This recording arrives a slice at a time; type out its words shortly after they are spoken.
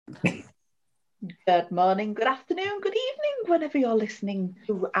Good morning, good afternoon, good evening, whenever you're listening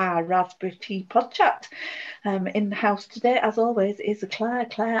to our Raspberry Tea pod chat. In the house today, as always, is Claire,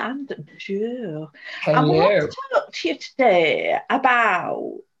 and Joe. And we want Hello. to talk to you today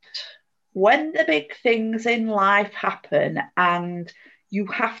about when the big things in life happen and you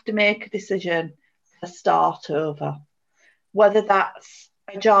have to make a decision to start over, whether that's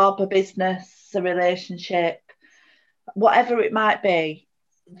a job, a business, a relationship, whatever it might be.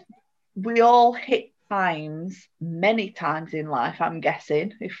 We all hit times, many times in life, I'm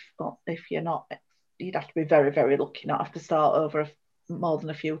guessing. If you're not, you'd have to be very, very lucky not have to start over more than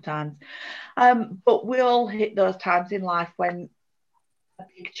a few times. But we all hit those times in life when a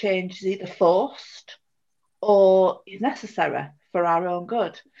big change is either forced or is necessary for our own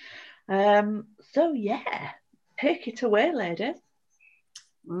good. So yeah, take it away, ladies.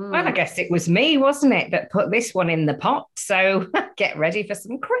 Well, I guess it was me, wasn't it, that put this one in the pot. So get ready for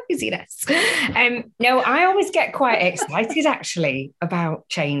some craziness. No, I always get quite excited actually about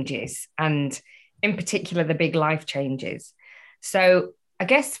changes and in particular the big life changes. So I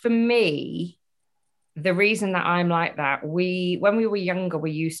guess for me, the reason that I'm like that, when we were younger,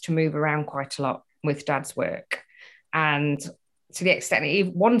 we used to move around quite a lot with dad's work. And to the extent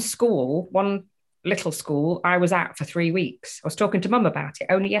that one little school I was at for 3 weeks. I was talking to mum about it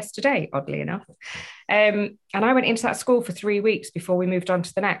only yesterday, oddly enough. And I went into that school for 3 weeks before we moved on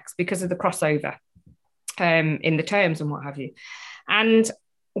to the next because of the crossover in the terms and what have you. And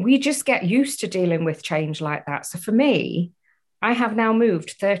we just get used to dealing with change like that. So for me, I have now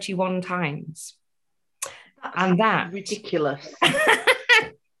moved 31 times. That's And that ridiculous.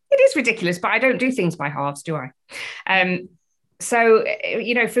 it is ridiculous, but I don't do things by halves, do I? So,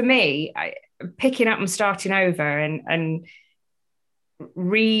 for me, picking up and starting over and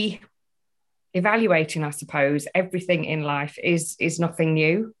re-evaluating, I suppose, everything in life is nothing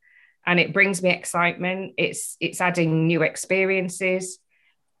new, and it brings me excitement. It's adding new experiences.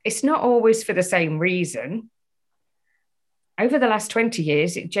 It's not always for the same reason. Over the last 20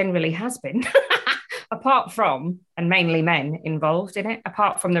 years, it generally has been. Apart from, and mainly men involved in it,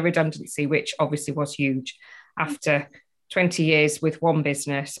 apart from the redundancy, which obviously was huge after 20 years with one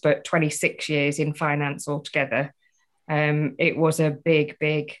business, but 26 years in finance altogether. It was a big,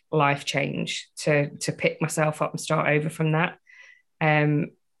 big life change to pick myself up and start over from that.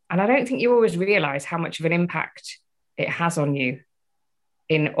 And I don't think you always realize how much of an impact it has on you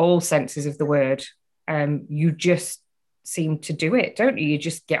in all senses of the word. You just seem to do it, don't you? You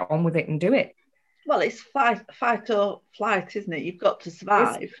just get on with it and do it. Well, it's fight or flight, isn't it? You've got to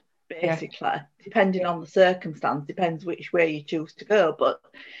survive, Yeah. basically, depending on the circumstance, depends which way you choose to go. But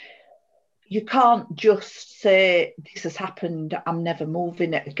you can't just say, this has happened, I'm never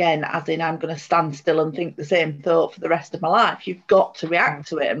moving it again, as in I'm going to stand still and think the same thought for the rest of my life. You've got to react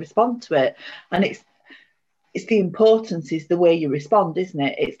to it and respond to it. And it's the importance is the way you respond, isn't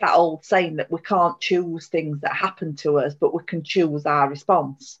it? It's that old saying that we can't choose things that happen to us, but we can choose our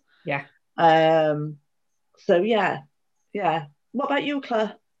response. Yeah. So yeah. What about you,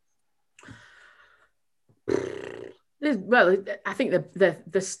 Claire? Well, I think the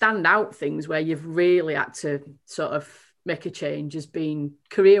standout things where you've really had to sort of make a change has been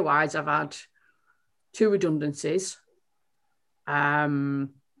career-wise. I've had 2 redundancies. I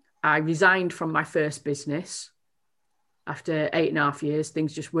resigned from my first business after 8.5 years.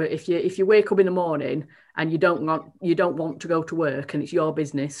 Things just work. If you wake up in the morning and you don't want to go to work and it's your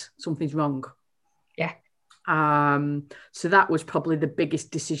business, something's wrong. Yeah. So that was probably the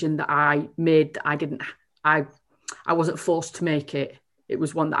biggest decision that I made. I wasn't forced to make it. It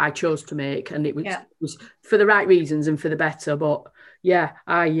was one that I chose to make, and it was for the right reasons and for the better. But yeah,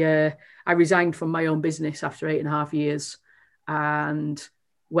 I resigned from my own business after 8.5 years and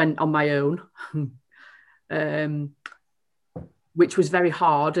went on my own, which was very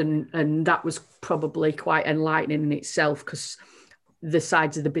hard, and that was probably quite enlightening in itself, because the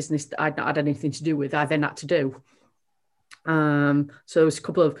sides of the business that I'd not had anything to do with, I then had to do. So there's a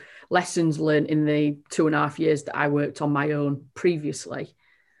couple of lessons learned in the 2.5 years that I worked on my own previously.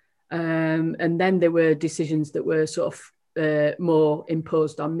 And then there were decisions that were sort of more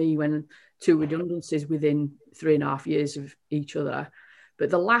imposed on me when 2 redundancies within 3.5 years of each other. But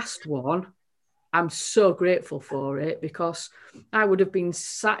the last one, I'm so grateful for it, because I would have been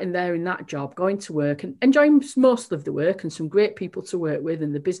sat in there in that job, going to work and enjoying most of the work and some great people to work with.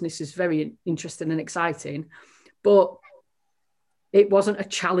 And the business is very interesting and exciting, but it wasn't a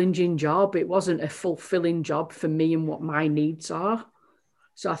challenging job. It wasn't a fulfilling job for me and what my needs are.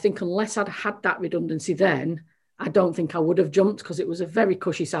 So I think unless I'd had that redundancy then, I don't think I would have jumped, because it was a very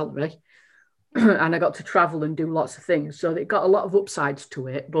cushy salary and I got to travel and do lots of things. So it got a lot of upsides to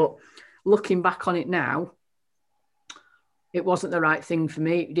it. But looking back on it now, it wasn't the right thing for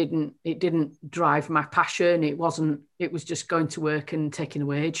me. It didn't drive my passion. It was just going to work and taking a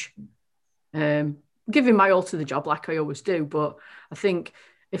wage. Giving my all to the job like I always do. But I think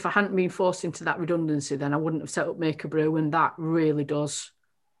if I hadn't been forced into that redundancy, then I wouldn't have set up Make a Brew. And that really does.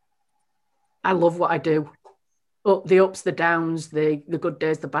 I love what I do. The ups, the downs, the good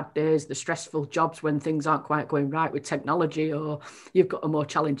days, the bad days, the stressful jobs when things aren't quite going right with technology, or you've got a more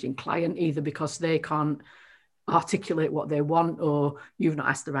challenging client, either because they can't articulate what they want or you've not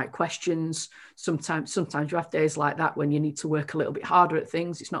asked the right questions. Sometimes you have days like that when you need to work a little bit harder at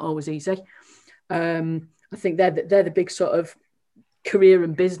things. It's not always easy. I think they're the big sort of career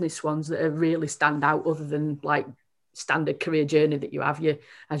and business ones that really stand out, other than like standard career journey that you have.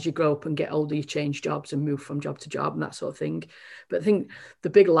 As you grow up and get older, you change jobs and move from job to job and that sort of thing. But I think the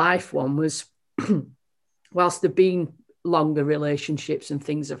big life one was whilst there've been longer relationships and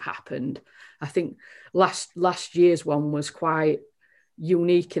things have happened, I think last year's one was quite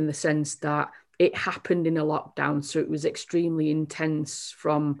unique in the sense that it happened in a lockdown, so it was extremely intense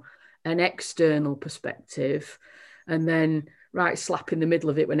from an external perspective, and then right slap in the middle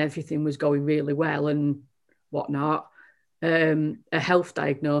of it when everything was going really well and whatnot, a health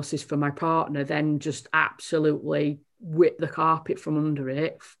diagnosis for my partner then just absolutely whipped the carpet from under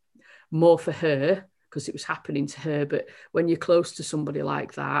it, more for her because it was happening to her. But when you're close to somebody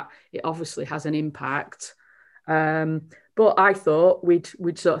like that, it obviously has an impact. But I thought we'd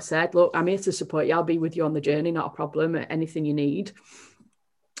sort of said, look, I'm here to support you. I'll be with you on the journey, not a problem, anything you need.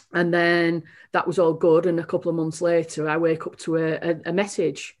 And then that was all good. And a couple of months later, I wake up to a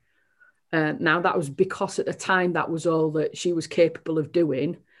message. Now, that was because at the time, that was all that she was capable of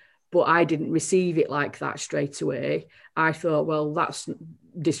doing. But I didn't receive it like that straight away. I thought, well, that's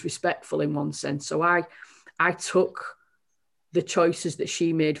disrespectful in one sense. So I took the choices that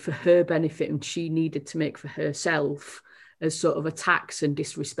she made for her benefit and she needed to make for herself as sort of attacks and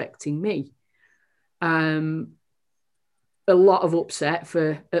disrespecting me. A lot of upset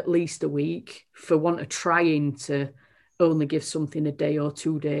for at least a week for want of trying to only give something a day or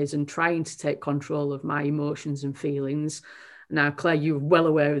 2 days and trying to take control of my emotions and feelings. Now, Claire, you're well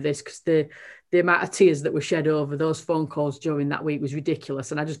aware of this because the amount of tears that were shed over those phone calls during that week was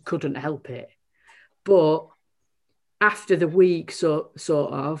ridiculous and I just couldn't help it. But after the week, sort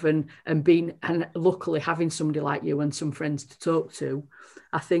of, and luckily having somebody like you and some friends to talk to,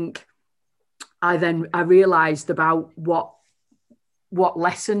 I think I realised about what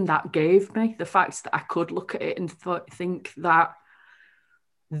lesson that gave me, the fact that I could look at it and think that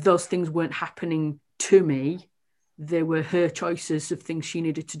those things weren't happening to me. They were her choices of things she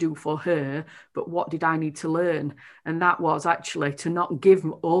needed to do for her, but what did I need to learn? And that was actually to not give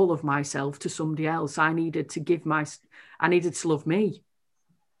all of myself to somebody else. I needed to love me.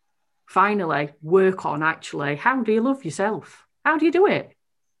 Finally, work on actually, how do you love yourself? How do you do it?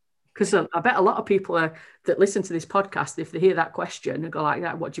 Because I bet a lot of people that listen to this podcast, if they hear that question, they go like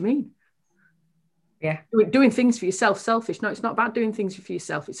that, what do you mean? Yeah. Doing things for yourself, selfish. No, it's not about doing things for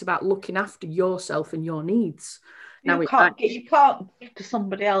yourself. It's about looking after yourself and your needs. You can't give to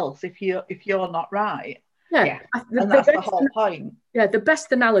somebody else if you're not right. Yeah. That's the whole point. Yeah, the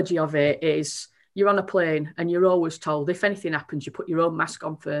best analogy of it is you're on a plane and you're always told if anything happens, you put your own mask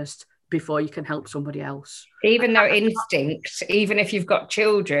on first before you can help somebody else. Even though instinct, even if you've got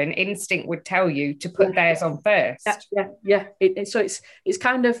children, instinct would tell you to put theirs on first. Yeah. So it's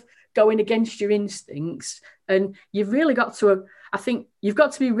kind of going against your instincts, and you've really got to, I think you've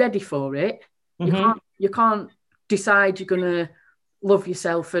got to be ready for it. Mm-hmm. You can't decide you're going to love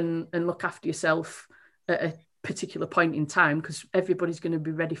yourself and look after yourself at a particular point in time, because everybody's going to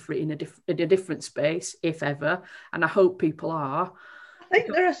be ready for it in a different space, if ever. And I hope people are. I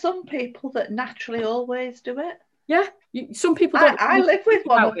think there are some people that naturally always do it. Yeah, some people don't. I live with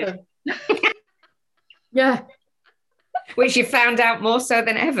one of them. Yeah. Which you found out more so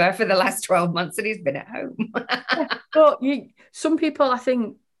than ever for the last 12 months that he's been at home. But some people, I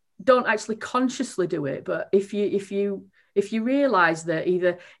think, don't actually consciously do it. But if you realise that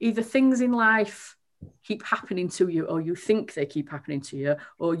either things in life keep happening to you, or you think they keep happening to you,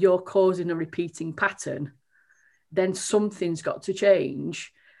 or you're causing a repeating pattern, then something's got to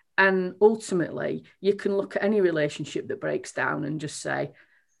change. And ultimately, you can look at any relationship that breaks down and just say,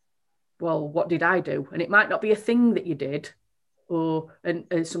 well, what did I do? And it might not be a thing that you did or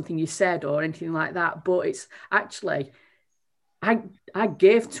something you said or anything like that, but it's actually, I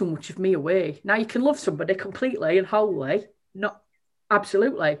gave too much of me away. Now, you can love somebody completely and wholly, not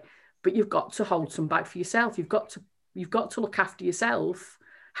absolutely, but you've got to hold some back for yourself. You've got to look after yourself.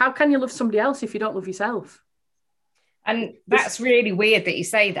 How can you love somebody else if you don't love yourself? And that's really weird that you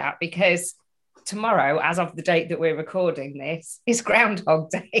say that, because tomorrow, as of the date that we're recording this, is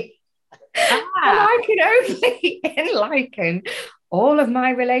Groundhog Day. And I can only liken all of my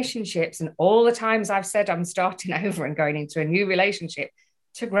relationships and all the times I've said I'm starting over and going into a new relationship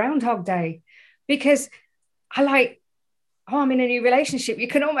to Groundhog Day, because I'm in a new relationship. You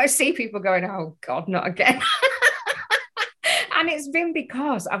can almost see people going, oh God, not again. And it's been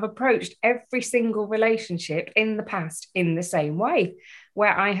because I've approached every single relationship in the past in the same way,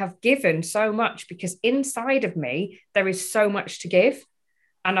 where I have given so much, because inside of me, there is so much to give,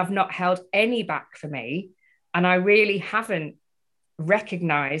 and I've not held any back for me. And I really haven't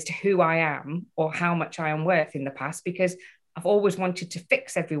recognized who I am or how much I am worth in the past, because I've always wanted to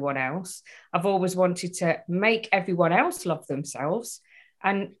fix everyone else. I've always wanted to make everyone else love themselves.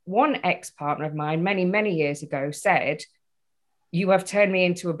 And one ex-partner of mine many, many years ago said, you have turned me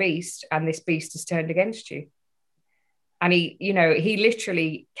into a beast, and this beast has turned against you. And he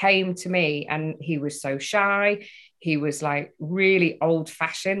literally came to me, and he was so shy. He was like really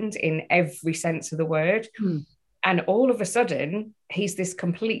old-fashioned in every sense of the word. And all of a sudden, he's this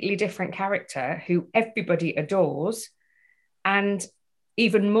completely different character who everybody adores. And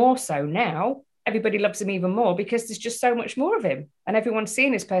even more so now, everybody loves him even more, because there's just so much more of him, and everyone's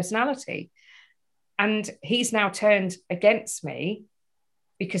seeing his personality. And he's now turned against me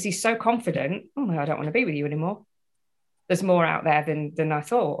because he's so confident. Oh no, I don't want to be with you anymore. There's more out there than I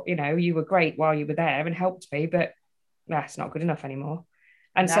thought. You were great while you were there and helped me, but that's not good enough anymore.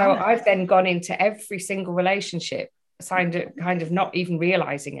 And so I've then gone into every single relationship, kind of not even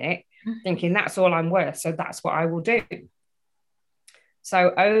realizing it, thinking that's all I'm worth, so that's what I will do.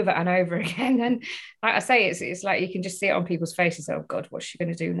 So over and over again. And like I say, it's like you can just see it on people's faces. Oh God, what's she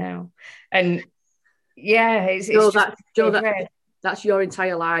going to do now? And yeah, that's your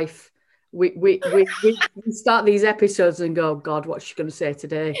entire life. We start these episodes and go, God, what's she going to say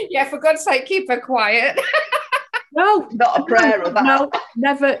today? Yeah, for God's sake, keep her quiet. No, not a prayer of that.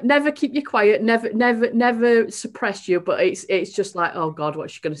 No, never keep you quiet. Never suppress you. But it's just like, oh God,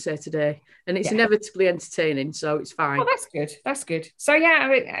 what's she going to say today? And it's inevitably entertaining, so it's fine. Oh, that's good. That's good. So yeah,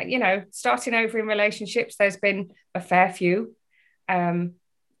 I mean, starting over in relationships, there's been a fair few.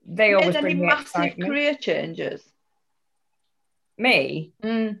 They always bring me massive excitement. Career changes? Me?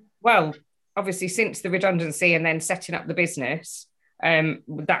 Well, obviously since the redundancy and then setting up the business,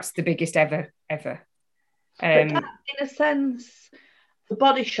 that's the biggest ever. But that, in a sense, the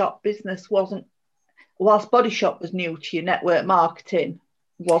Body Shop business wasn't, whilst Body Shop was new to you, network marketing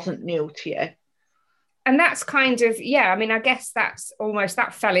wasn't new to you. And that's kind of, I mean, I guess that's almost,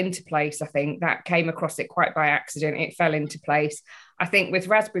 that fell into place. I think that came across it quite by accident. It fell into place. I think with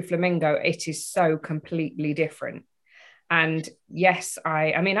Raspberry Flamingo, it is so completely different. And yes,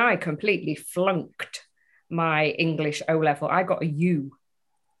 I completely flunked my English O-level. I got a U.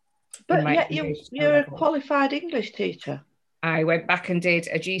 But yet you're a qualified English teacher. I went back and did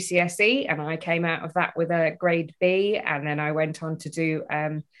a GCSE, and I came out of that with a grade B. And then I went on to do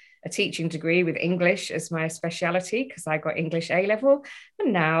a teaching degree with English as my speciality, because I got English A-level.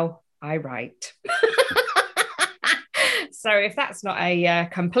 And now I write. So if that's not a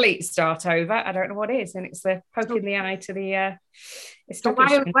complete start over, I don't know what is. And it's the poke in the eye to the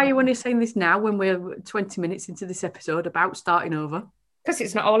establishment. So why are you only saying this now when we're 20 minutes into this episode about starting over? Because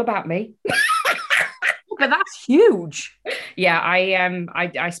it's not all about me. But that's huge. Yeah,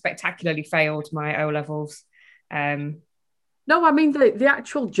 I spectacularly failed my O-levels. No, I mean the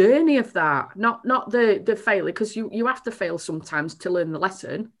actual journey of that, not the failure, because you have to fail sometimes to learn the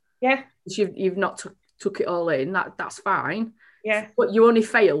lesson. Yeah. You've not took it all in, that's fine. Yeah. But you only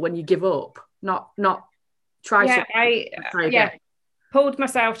fail when you give up, not try. Yeah, pulled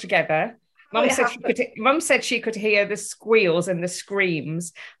myself together. Mum said she could hear the squeals and the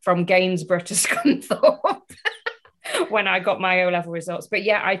screams from Gainsborough to Scunthorpe when I got my O-level results. But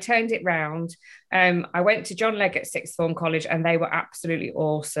yeah, I turned it round. I went to John Leggett Sixth Form College, and they were absolutely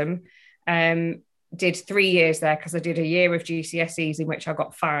awesome. Did 3 years there, because I did a year of GCSEs in which I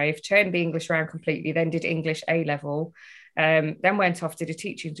got 5, turned the English around completely, then did English A-level, then went off, did a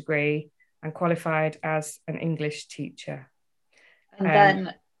teaching degree and qualified as an English teacher.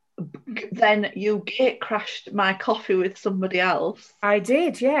 And then you gate crashed my coffee with somebody else. I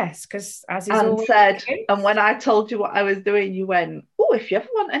did, yes, because as is and said, and when I told you what I was doing, you went, oh, if you ever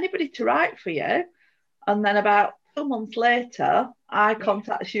want anybody to write for you. And then about 2 months later, I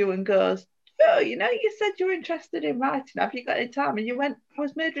contact you and goes, oh, you said you were interested in writing. Have you got any time? And you went, I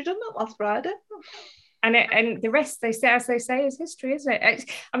was made redundant last Friday. And the rest, they say, as they say, is history, isn't it?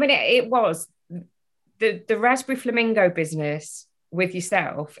 It was the Raspberry Flamingo business with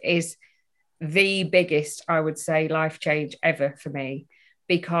yourself is the biggest, I would say, life change ever for me,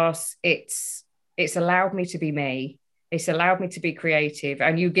 because it's allowed me to be me. It's allowed me to be creative,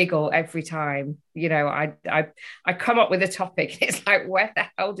 and you giggle every time. You know, I come up with a topic. It's like, where the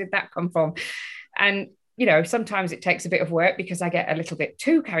hell did that come from? And you know, sometimes it takes a bit of work because I get a little bit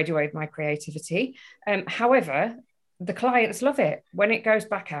too carried away with my creativity. However, the clients love it. When it goes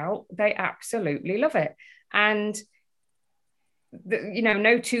back out, they absolutely love it. And you know,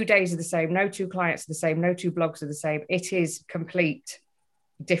 no 2 days are the same, no 2 clients are the same, no 2 blogs are the same. It is complete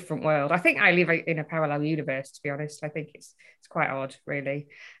different world. I think I live in a parallel universe, to be honest. I think it's quite odd, really.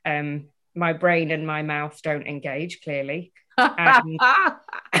 My brain and my mouth don't engage, clearly. And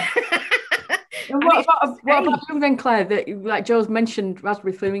and what about you then, Claire? That, like Joe's mentioned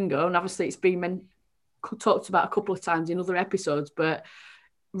Raspberry Flamingo, and obviously it's been talked about a couple of times in other episodes, but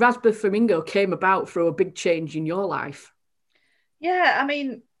Raspberry Flamingo came about through a big change in your life. Yeah, I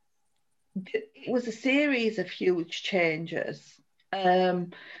mean, it was a series of huge changes. So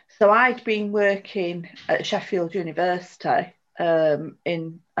I'd been working at Sheffield University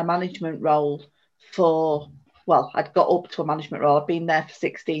in a management role I'd got up to a management role. I'd been there for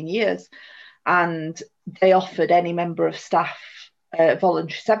 16 years, and they offered any member of staff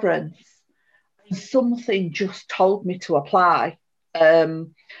voluntary severance. And something just told me to apply.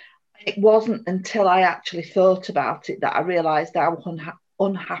 It wasn't until I actually thought about it that I realised how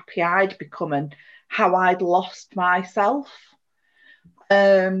unhappy I'd become and how I'd lost myself.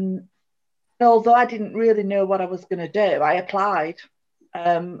 Although I didn't really know what I was going to do, I applied.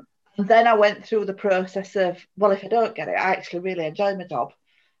 And then I went through the process of, well, if I don't get it, I actually really enjoy my job.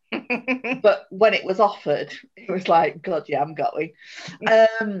 But when it was offered, it was like, God, yeah, I'm going.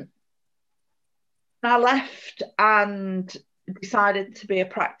 I left and decided to be a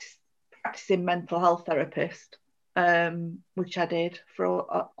practicing mental health therapist, which I did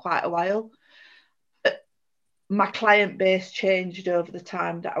for quite a while. But my client base changed over the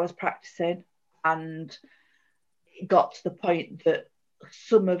time that I was practicing, and it got to the point that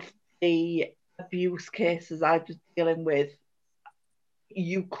some of the abuse cases I was dealing with,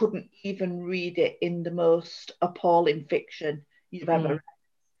 you couldn't even read it in the most appalling fiction you've ever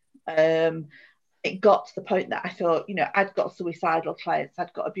read. It got to the point that I thought, you know, I'd got suicidal clients,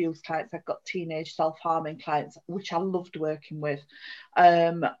 I'd got abuse clients, I'd got teenage self-harming clients, which I loved working with.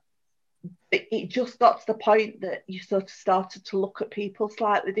 It just got to the point that you sort of started to look at people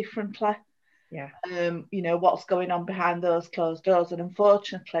slightly differently. Yeah. You know, what's going on behind those closed doors. And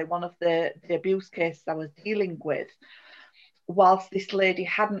unfortunately, one of the abuse cases I was dealing with, whilst this lady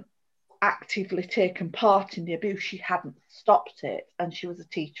hadn't actively taken part in the abuse, she hadn't stopped it. And she was a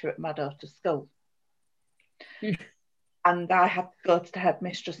teacher at my daughter's school. And I had to go to the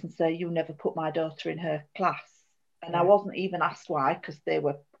headmistress and say, you never put my daughter in her class. And I wasn't even asked why, because they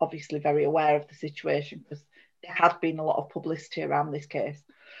were obviously very aware of the situation, because there had been a lot of publicity around this case.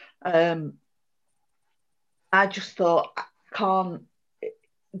 I just thought, that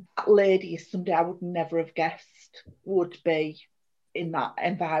lady is somebody I would never have guessed would be in that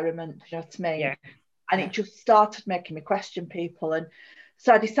environment, you know what I mean? Yeah. And it just started making me question people. And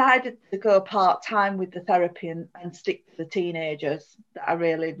so I decided to go part-time with the therapy and stick to the teenagers that I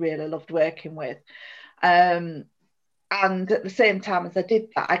really, really loved working with. And at the same time as I did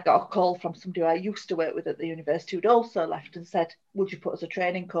that, I got a call from somebody who I used to work with at the university who'd also left and said, would you put us a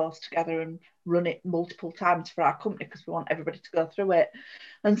training course together and run it multiple times for our company, because we want everybody to go through it.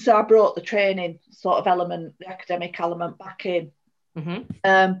 And so I brought the training sort of element, the academic element, back in.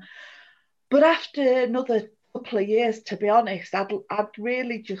 But after another couple of years, to be honest, I'd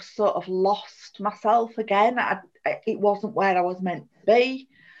really just sort of lost myself again. It wasn't where I was meant to be.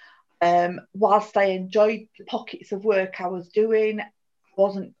 Whilst I enjoyed the pockets of work I was doing, I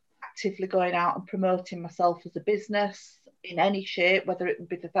wasn't actively going out and promoting myself as a business in any shape, whether it would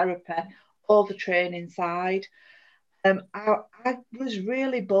be the therapy or the training side. I was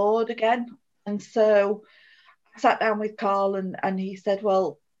really bored again. And so I sat down with Carl and he said,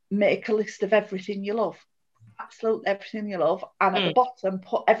 well, make a list of everything you love. Absolutely everything you love. And at the bottom,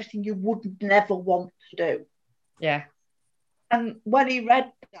 put everything you would never want to do. Yeah. And when he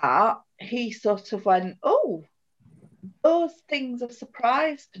read that, he sort of went, oh, those things have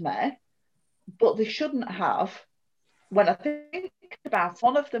surprised me, but they shouldn't have. When I think about it,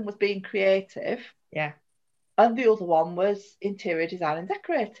 one of them was being creative. Yeah. And the other one was interior design and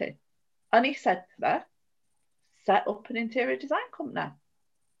decorating. And he said to me, set up an interior design company.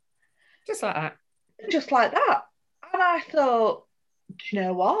 Just like that. Just like that. And I thought, do you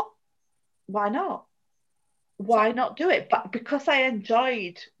know what? Why not? Why not do it? But because I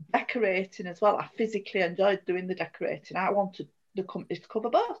enjoyed decorating as well, I physically enjoyed doing the decorating. I wanted the company to cover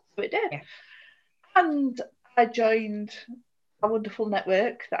both. So it did. Yeah. And I joined a wonderful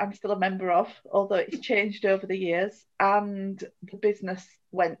network that I'm still a member of, although it's changed over the years. And the business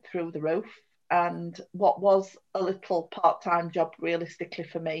went through the roof. And what was a little part-time job realistically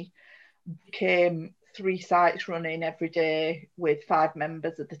for me became 3 sites running every day with 5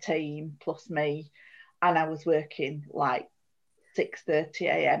 members of the team plus me. And I was working like 6:30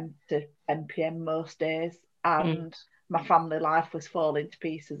 a.m. to 10 p.m. most days. And my family life was falling to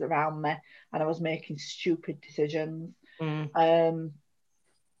pieces around me, and I was making stupid decisions. I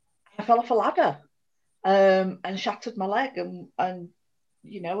fell off a ladder and shattered my leg, and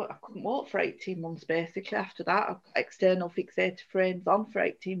you know, I couldn't walk for 18 months basically after that. I got external fixated frames on for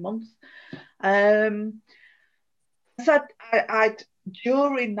 18 months. So I'd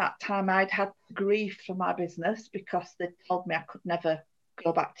during that time I'd had grief for my business because they told me I could never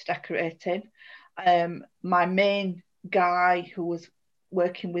go back to decorating. My main guy who was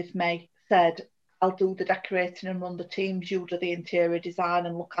working with me said, I'll do the decorating and run the teams, you do the interior design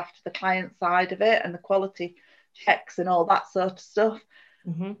and look after the client side of it and the quality checks and all that sort of stuff.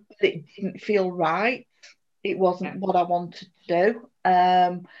 But it didn't feel right. It wasn't what I wanted to do.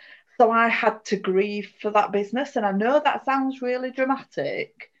 So I had to grieve for that business. And I know that sounds really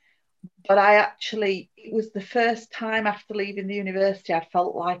dramatic, but it was the first time after leaving the university I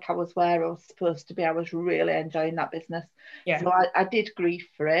felt like I was where I was supposed to be. I was really enjoying that business. Yeah. So I did grieve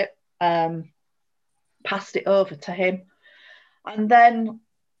for it, passed it over to him. And then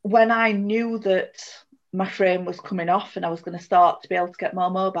when I knew that my frame was coming off and I was going to start to be able to get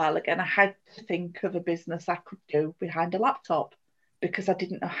more mobile again, I had to think of a business I could do behind a laptop, because I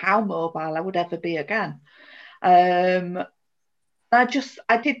didn't know how mobile I would ever be again. I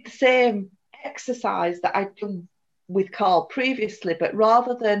did the same exercise that I'd done with Carl previously, but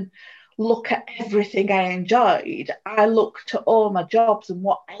rather than look at everything I enjoyed, I looked at all my jobs and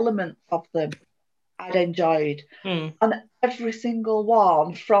what elements of them I'd enjoyed. And every single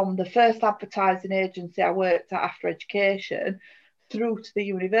one, from the first advertising agency I worked at after education through to the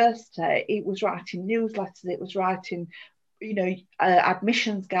university, it was writing newsletters, it was writing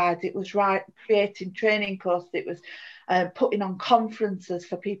admissions guides, it was creating training posts, it was putting on conferences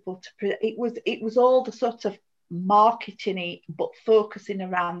for people to it was all the sort of marketing-y but focusing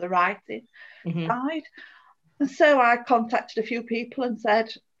around the writing side. And so I contacted a few people and said,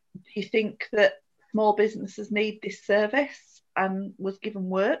 do you think that small businesses need this service? And was given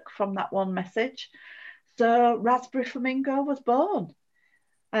work from that one message. So Raspberry Flamingo was born.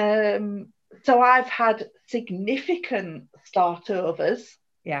 So I've had significant startovers,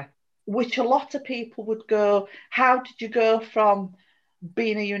 which a lot of people would go, how did you go from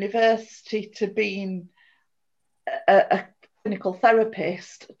being a university to being a clinical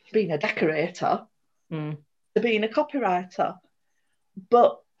therapist, to being a decorator, to being a copywriter?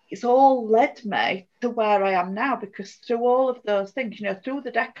 But it's all led me to where I am now, because through all of those things, through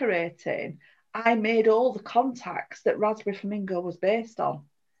the decorating, I made all the contacts that Raspberry Flamingo was based on.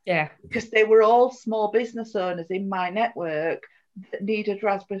 Yeah, because they were all small business owners in my network that needed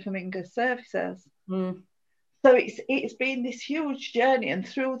Raspberry Flamingo services. So it's been this huge journey, and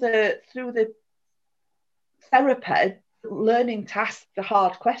through the therapy, learning to ask the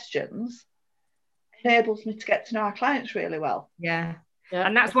hard questions enables me to get to know our clients really well. Yeah.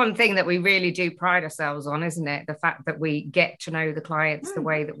 And that's one thing that we really do pride ourselves on, isn't it? The fact that we get to know the clients the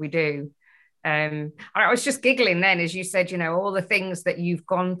way that we do. I was just giggling then as you said, all the things that you've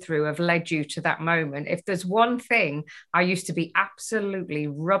gone through have led you to that moment. If there's one thing I used to be absolutely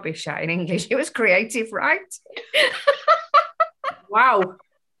rubbish at in English, it was creative writing. Wow.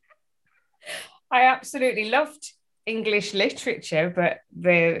 I absolutely loved English literature, but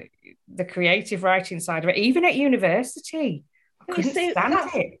the creative writing side of it, even at university, I couldn't stand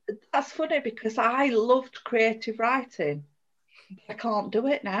it. That's funny, because I loved creative writing. I can't do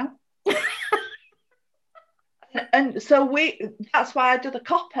it now. And so that's why I do the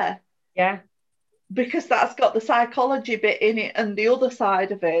copy. Yeah. Because that's got the psychology bit in it and the other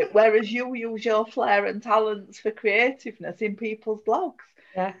side of it, whereas you use your flair and talents for creativeness in people's blogs.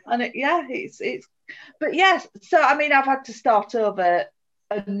 Yeah. And it's but yes, so I mean, I've had to start over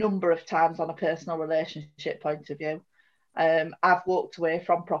a number of times on a personal relationship point of view. I've walked away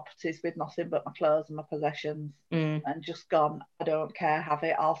from properties with nothing but my clothes and my possessions and just gone, I don't care, have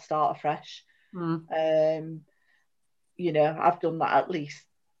it, I'll start afresh. I've done that at least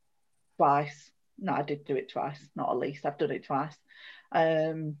twice. No, I did do it twice, not at least, I've done it twice.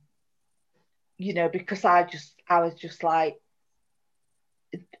 Because I was just like,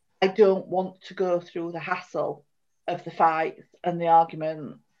 I don't want to go through the hassle of the fights and the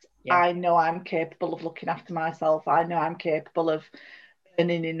arguments I know I'm capable of looking after myself. I know I'm capable of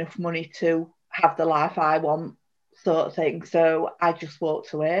earning enough money to have the life I want, sort of thing. So I just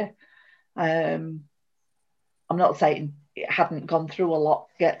walked away. I'm not saying it hadn't gone through a lot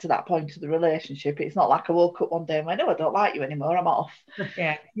to get to that point of the relationship. It's not like I woke up one day and went, "Oh, I don't like you anymore, I'm off."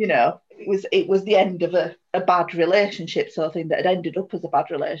 Yeah. You know, it was the end of a bad relationship, sort of thing, that had ended up as a bad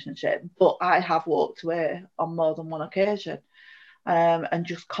relationship. But I have walked away on more than one occasion. And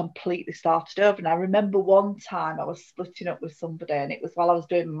just completely started over. And I remember one time I was splitting up with somebody, and it was while I was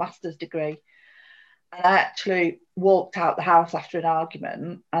doing my master's degree. And I actually walked out the house after an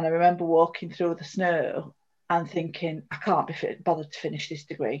argument, and I remember walking through the snow and thinking, I can't be bothered to finish this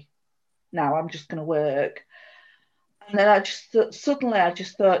degree now. I'm just going to work. And then I just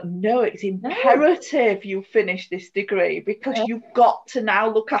thought, no, it's imperative you finish this degree, because you've got to now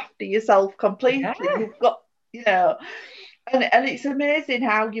look after yourself completely. Yeah. You've got, you know. And it's amazing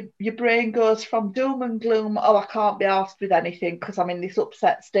how your brain goes from doom and gloom, oh, I can't be asked with anything because I'm in this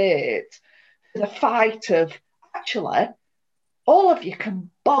upset state, to the fight of, actually, all of you can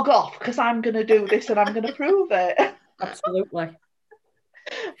bog off because I'm going to do this and I'm going to prove it. Absolutely.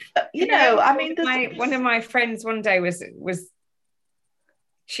 You know, I mean, one of my friends one day was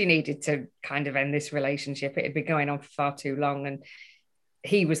she needed to kind of end this relationship. It had been going on for far too long, and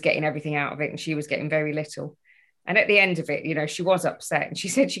he was getting everything out of it and she was getting very little. And at the end of it, you know, she was upset, and she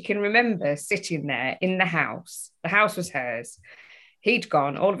said she can remember sitting there in the house. The house was hers. He'd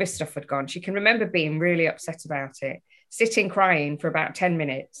gone, all of his stuff had gone. She can remember being really upset about it, sitting crying for about 10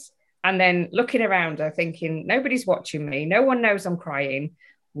 minutes, and then looking around her thinking, nobody's watching me. No one knows I'm crying.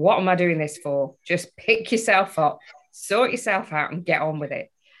 What am I doing this for? Just pick yourself up, sort yourself out, and get on with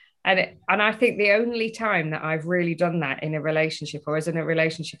it. And I think the only time that I've really done that in a relationship, or as in a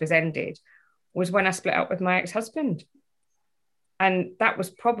relationship has ended, was when I split up with my ex-husband. And that was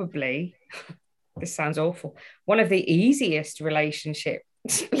probably, this sounds awful, one of the easiest relationship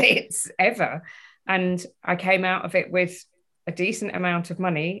splits ever. And I came out of it with a decent amount of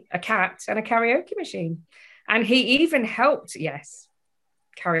money, a cat, and a karaoke machine. And he even helped, yes,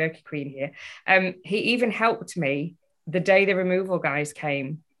 karaoke queen here. He even helped me the day the removal guys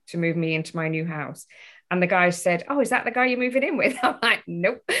came to move me into my new house. And the guy said, "Oh, is that the guy you're moving in with?" I'm like,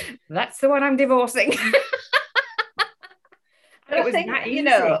 "Nope, that's the one I'm divorcing." I think, you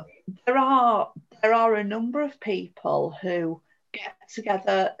know, there are a number of people who get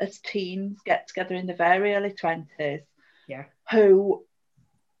together as teens, get together in the very early 20s, who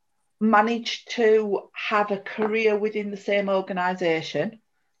manage to have a career within the same organisation.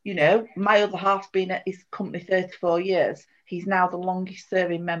 You know, my other half's been at his company 34 years. He's now the longest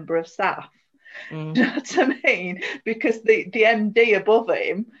serving member of staff. Do you know what I mean? Because the MD above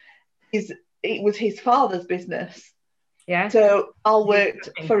him it was his father's business. Yeah. So Carl worked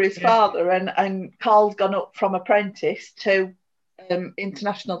for his father, and Carl's gone up from apprentice to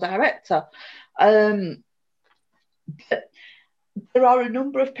international director. But there are a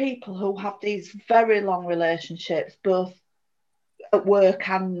number of people who have these very long relationships, both at work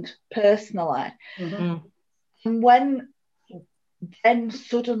and personally. And when then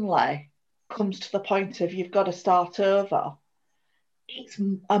suddenly comes to the point of you've got to start over, it's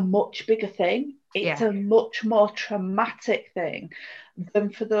a much bigger thing. It's a much more traumatic thing than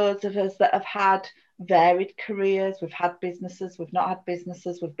for those of us that have had varied careers. We've had businesses, we've not had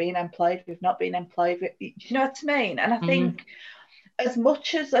businesses, we've been employed, we've not been employed. You know what I mean? And I think as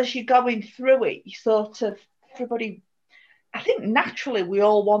much as you're going through it, you sort of, everybody, I think naturally we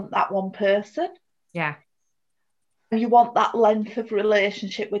all want that one person. Yeah. And you want that length of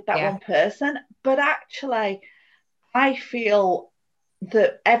relationship with that one person. But actually, I feel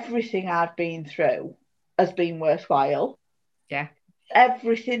that everything I've been through has been worthwhile. Yeah.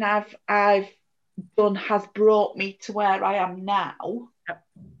 Everything I've done has brought me to where I am now.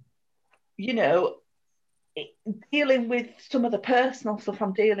 You know, dealing with some of the personal stuff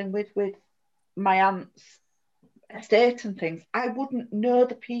I'm dealing with my aunt's estate and things, I wouldn't know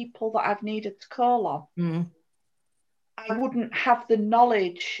the people that I've needed to call on. I wouldn't have the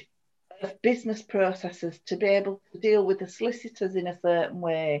knowledge of business processes to be able to deal with the solicitors in a certain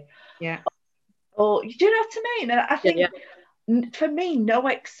way. Yeah. Or, do you know what I mean? And I think for me, no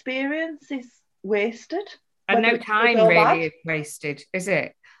experience is wasted. And no time really is wasted, is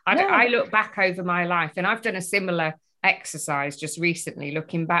it? I look back over my life, and I've done a similar exercise just recently,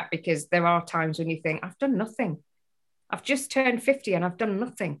 looking back, because there are times when you think, I've done nothing. I've just turned 50 and I've done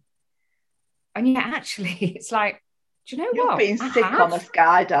nothing. And yet actually it's like, do you know You've what? You've been sick on a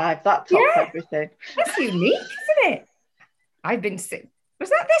skydive. That tops everything. That's unique, isn't it? I've been sick. Was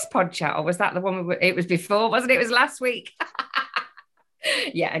that this pod chat, or was that the one? It was before, wasn't it? It was last week.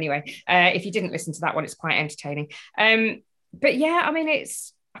 Yeah, anyway, if you didn't listen to that one, it's quite entertaining. But yeah, I mean,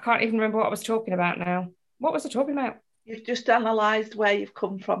 I can't even remember what I was talking about now. What was I talking about? You've just analysed where you've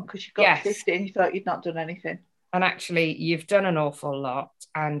come from because you got Yes. 50 and you thought you'd not done anything. And actually, you've done an awful lot.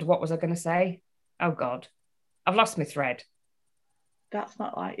 And what was I going to say? Oh, God. I've lost my thread. That's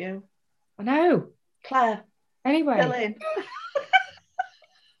not like you. I know. Claire. Anyway. Fill in.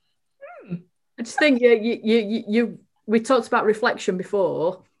 I just think we talked about reflection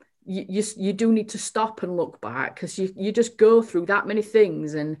before. You do need to stop and look back, because you just go through that many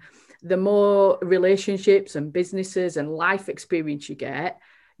things, and the more relationships and businesses and life experience you get,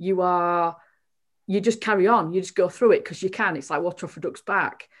 you just carry on. You just go through it because you can. It's like water off a duck's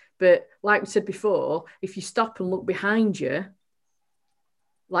back. But like we said before, if you stop and look behind you,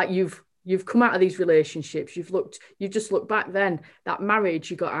 like you've come out of these relationships, you just look back then, that marriage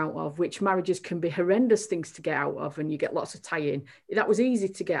you got out of, which marriages can be horrendous things to get out of, and you get lots of tie-in. That was easy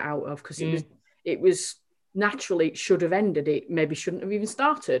to get out of because it was naturally, it should have ended. It maybe shouldn't have even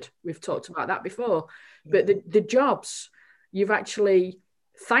started. We've talked about that before. But the jobs, you've actually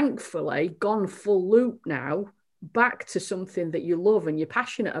thankfully gone full loop now back to something that you love and you're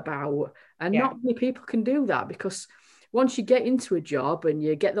passionate about. And not many people can do that, because once you get into a job and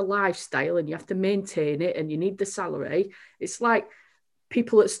you get the lifestyle and you have to maintain it and you need the salary, it's like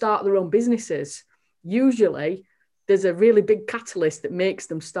people that start their own businesses. Usually there's a really big catalyst that makes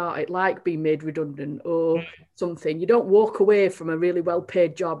them start it, like being made redundant or something. You don't walk away from a really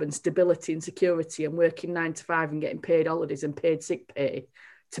well-paid job and stability and security and working 9 to 5 and getting paid holidays and paid sick pay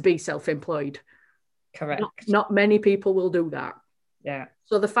to be self-employed. Correct. Not many people will do that. Yeah.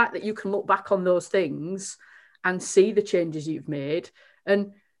 So the fact that you can look back on those things and see the changes you've made,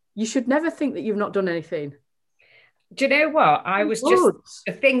 and you should never think that you've not done anything. Do you know what?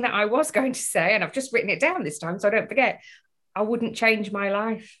 The thing that I was going to say, and I've just written it down this time so I don't forget, I wouldn't change my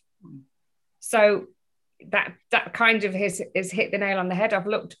life. So that kind of has hit the nail on the head. I've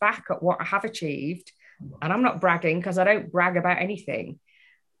looked back at what I have achieved, and I'm not bragging because I don't brag about anything.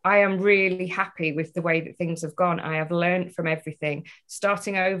 I am really happy with the way that things have gone. I have learned from everything,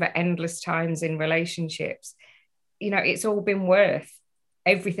 starting over endless times in relationships. It's all been worth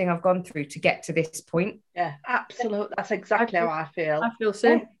everything I've gone through to get to this point. Yeah, absolutely. That's exactly how I feel. I feel so.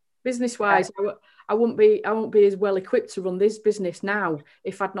 Yeah. Business-wise, I won't be as well equipped to run this business now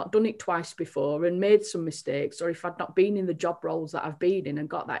if I'd not done it twice before and made some mistakes, or if I'd not been in the job roles that I've been in and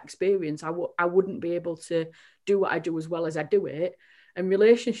got that experience. I wouldn't be able to do what I do as well as I do it. And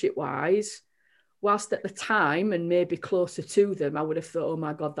relationship-wise, whilst at the time and maybe closer to them, I would have thought, oh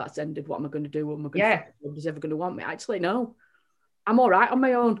my God, that's ended. What am I going to do? What am I going to do? Nobody's ever going to want me. Actually, no. I'm all right on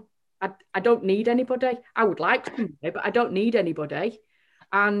my own. I don't need anybody. I would like somebody, but I don't need anybody.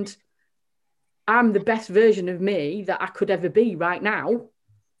 And I'm the best version of me that I could ever be right now.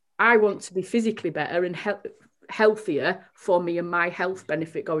 I want to be physically better and healthier for me and my health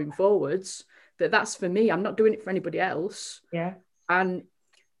benefit going forwards. But that's for me. I'm not doing it for anybody else. Yeah. And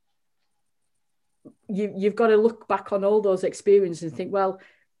you've got to look back on all those experiences and think, well,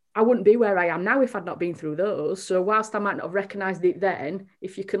 I wouldn't be where I am now if I'd not been through those. So whilst I might not have recognised it then,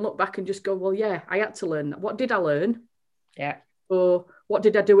 if you can look back and just go, well, yeah, I had to learn. What did I learn? Yeah. Or what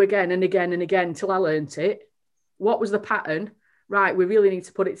did I do again and again and again until I learnt it? What was the pattern? Right, we really need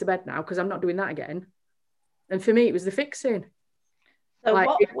to put it to bed now because I'm not doing that again. And for me, it was the fixing. So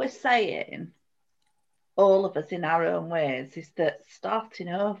what we're saying, all of us in our own ways, is that starting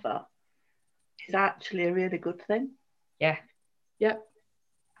over is actually a really good thing. Yeah. Yep.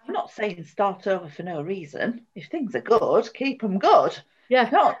 I'm not saying start over for no reason. If things are good, keep them good.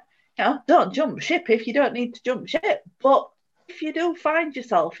 Yeah. Don't jump ship if you don't need to jump ship. But if you do find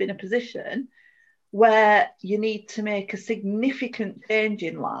yourself in a position where you need to make a significant change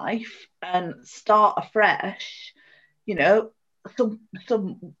in life and start afresh, some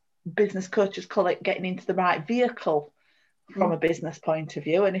business coaches call it getting into the right vehicle from a business point of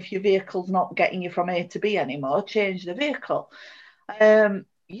view. And if your vehicle's not getting you from A to B anymore, change the vehicle.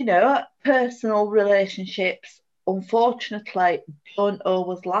 Personal relationships, unfortunately, don't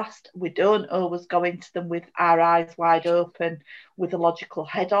always last. We don't always go into them with our eyes wide open, with a logical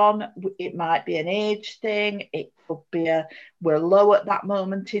head on. It might be an age thing. It could be we're low at that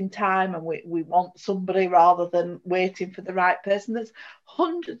moment in time and we want somebody rather than waiting for the right person. There's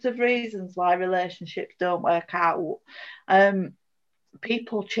hundreds of reasons why relationships don't work out.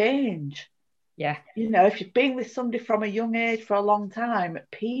 People change. Yeah. If you've been with somebody from a young age for a long time,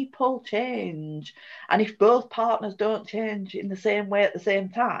 people change. And if both partners don't change in the same way at the same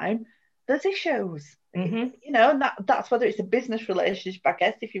time, there's issues. Mm-hmm. And that's whether it's a business relationship, I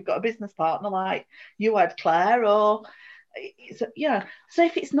guess, if you've got a business partner like you had, Claire, or So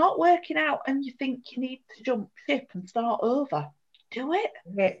if it's not working out and you think you need to jump ship and start over, do it.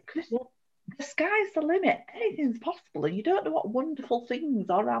 Because the sky's the limit. Anything's possible, and you don't know what wonderful things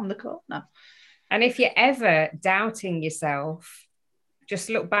are around the corner. And if you're ever doubting yourself, just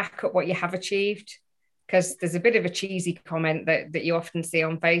look back at what you have achieved. Because there's a bit of a cheesy comment that you often see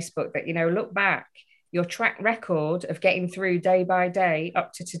on Facebook that, look back, your track record of getting through day by day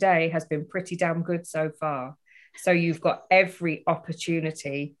up to today has been pretty damn good so far. So you've got every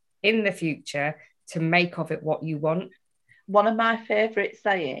opportunity in the future to make of it what you want. One of my favourite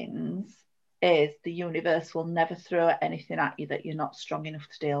sayings is the universe will never throw anything at you that you're not strong enough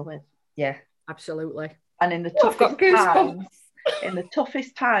to deal with. Yeah, absolutely. And in the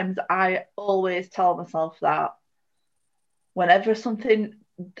toughest times, I always tell myself that whenever something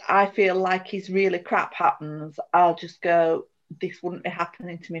I feel like is really crap happens, I'll just go, this wouldn't be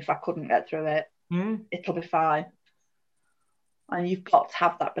happening to me if I couldn't get through it. It'll be fine. And you've got to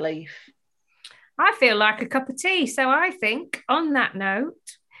have that belief. I feel like a cup of tea. So I think on that note,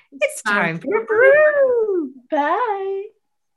 it's time for a brew. Bye.